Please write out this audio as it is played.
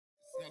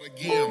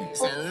Again,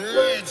 it's a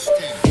rich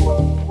thing.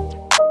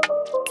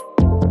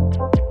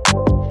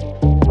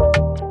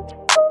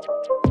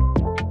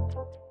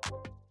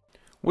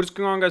 What is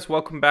going on, guys?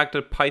 Welcome back to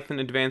the Python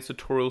Advanced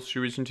Tutorial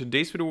series. In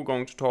today's video we're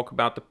going to talk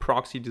about the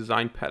proxy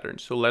design pattern,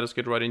 so let us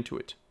get right into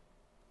it.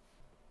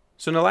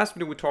 So in the last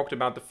video we talked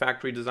about the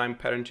factory design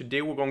pattern.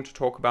 Today we're going to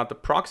talk about the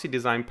proxy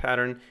design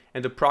pattern,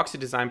 and the proxy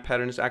design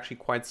pattern is actually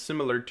quite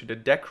similar to the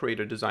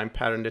decorator design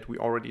pattern that we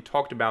already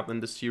talked about in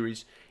the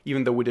series,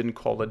 even though we didn't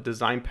call it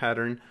design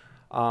pattern.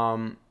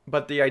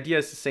 But the idea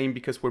is the same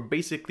because we're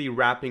basically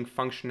wrapping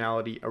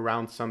functionality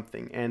around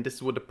something, and this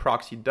is what the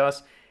proxy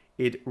does.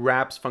 It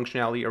wraps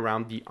functionality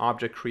around the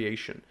object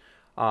creation,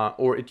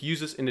 or it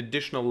uses an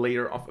additional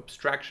layer of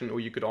abstraction, or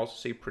you could also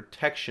say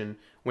protection,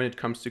 when it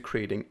comes to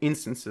creating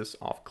instances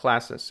of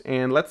classes.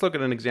 And let's look at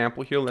an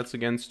example here. Let's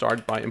again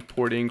start by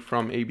importing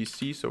from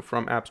ABC, so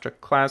from abstract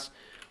class,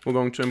 we're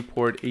going to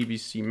import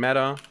ABC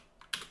meta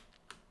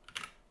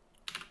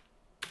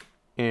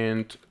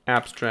and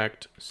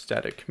abstract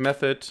static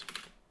method,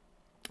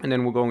 and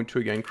then we're going to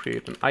again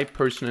create an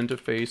iPerson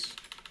interface,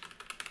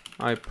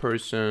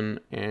 iPerson,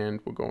 and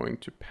we're going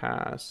to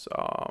pass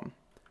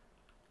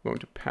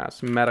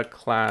meta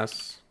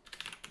class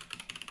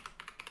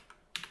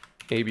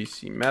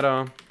ABC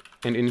meta,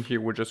 and in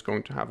here we're just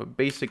going to have a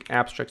basic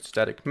abstract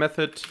static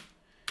method,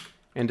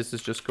 and this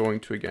is just going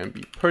to again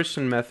be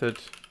person method,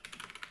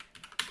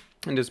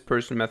 and this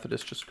person method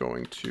is just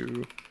going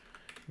to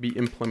be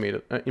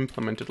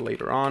implemented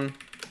later on,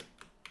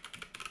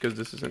 because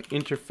this is an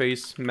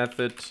interface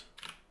method.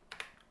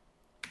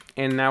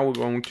 And now we're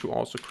going to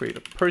also create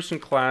a person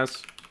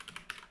class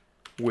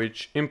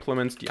which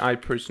implements the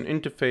iPerson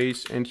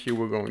interface, and here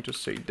we're going to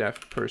say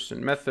def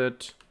person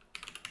method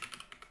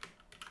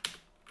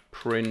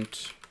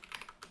print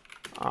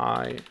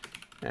I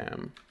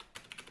am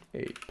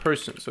a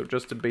person. So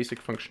just the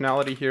basic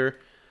functionality here.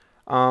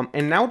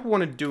 And now what we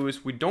want to do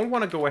is we don't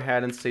want to go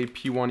ahead and say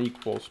p1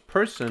 equals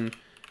person,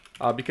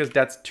 because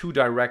that's too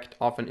direct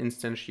of an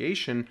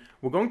instantiation.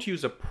 We're going to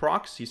use a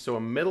proxy, so a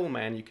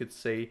middleman, you could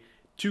say,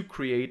 to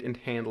create and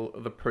handle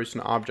the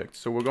person object.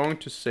 So we're going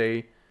to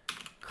say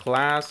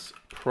class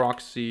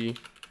proxy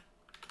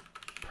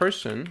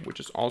person, which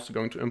is also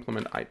going to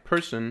implement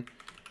iPerson.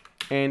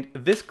 And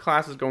this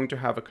class is going to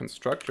have a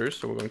constructor.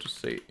 So we're going to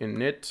say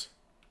init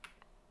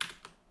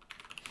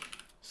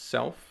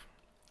self.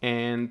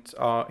 And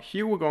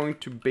here we're going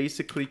to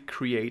basically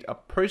create a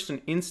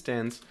person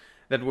instance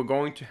that we're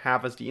going to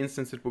have as the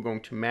instance that we're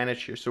going to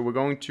manage here. So we're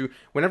going to,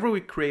 whenever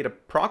we create a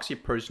proxy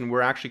person,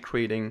 we're actually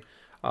creating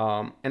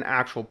an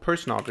actual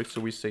person object.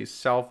 So we say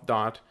self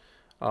dot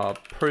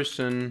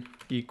person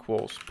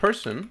equals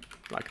person,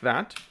 like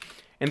that.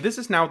 And this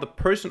is now the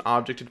person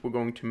object that we're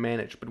going to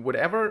manage. But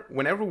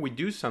whenever we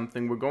do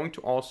something, we're going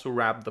to also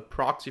wrap the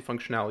proxy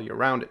functionality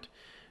around it.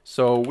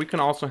 So we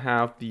can also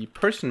have the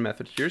person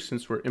method here,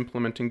 since we're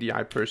implementing the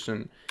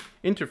iPerson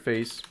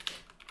interface.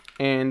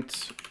 And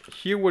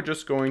here we're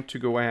just going to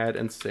go ahead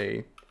and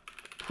say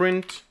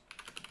print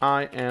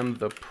I am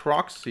the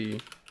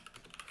proxy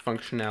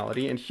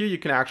functionality. And here you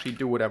can actually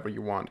do whatever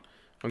you want,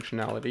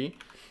 functionality.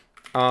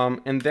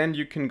 And then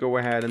you can go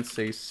ahead and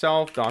say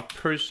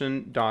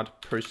self.person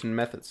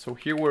method. So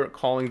here we're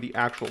calling the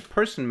actual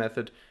person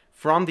method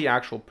from the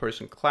actual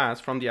person class,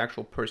 from the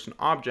actual person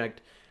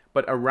object,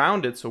 but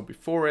around it, so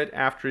before it,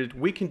 after it,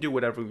 we can do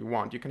whatever we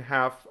want. You can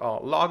have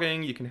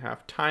logging, you can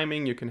have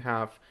timing, you can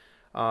have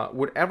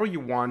whatever you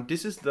want.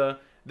 This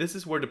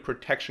is where the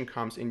protection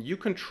comes in. You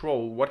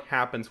control what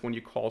happens when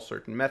you call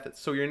certain methods.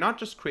 So you're not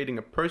just creating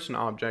a person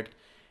object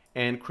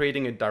and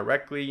creating it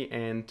directly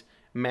and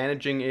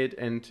managing it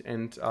and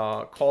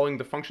calling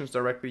the functions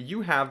directly.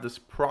 You have this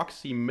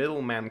proxy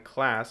middleman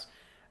class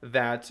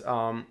that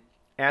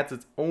adds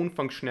its own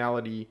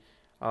functionality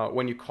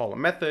when you call a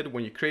method.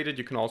 When you create it,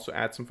 you can also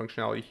add some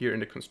functionality here in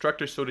the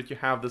constructor, so that you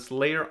have this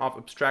layer of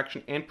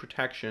abstraction and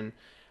protection,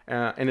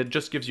 and it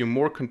just gives you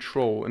more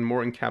control and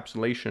more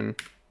encapsulation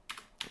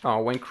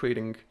when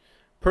creating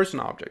person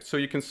objects. So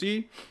you can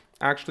see,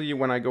 actually,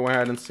 when I go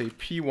ahead and say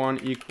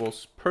p1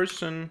 equals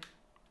person,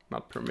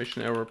 not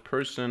permission error,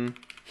 person,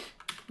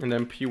 and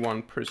then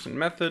p1 person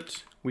method,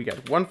 we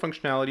get one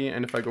functionality.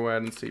 And if I go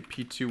ahead and say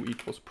p2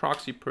 equals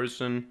proxy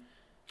person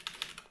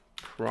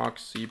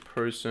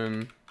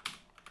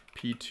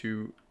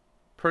p2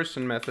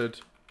 person method,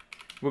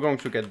 we're going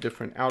to get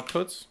different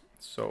outputs.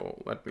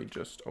 So let me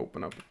just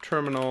open up a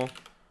terminal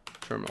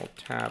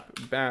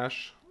tab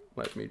bash.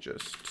 Let me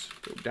just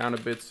go down a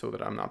bit so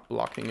that I'm not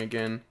blocking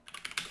again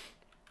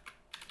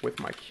with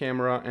my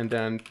camera, and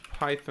then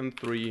Python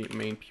 3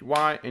 main py,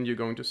 and you're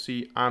going to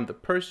see I'm the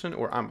person,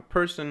 or I'm a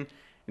person,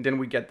 and then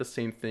we get the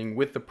same thing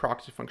with the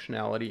proxy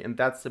functionality, and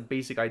that's the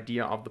basic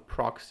idea of the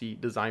proxy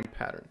design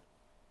pattern.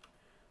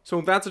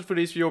 So that's it for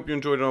this video. Hope you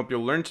enjoyed it. I hope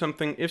you learned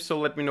something. If so,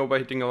 let me know by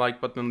hitting a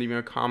like button and leaving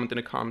a comment in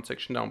the comment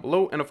section down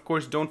below. And of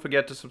course, don't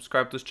forget to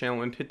subscribe to this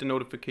channel and hit the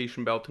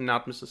notification bell to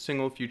not miss a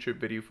single future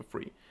video for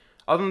free.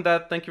 Other than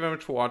that, thank you very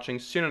much for watching.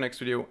 See you in the next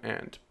video,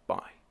 and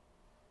bye.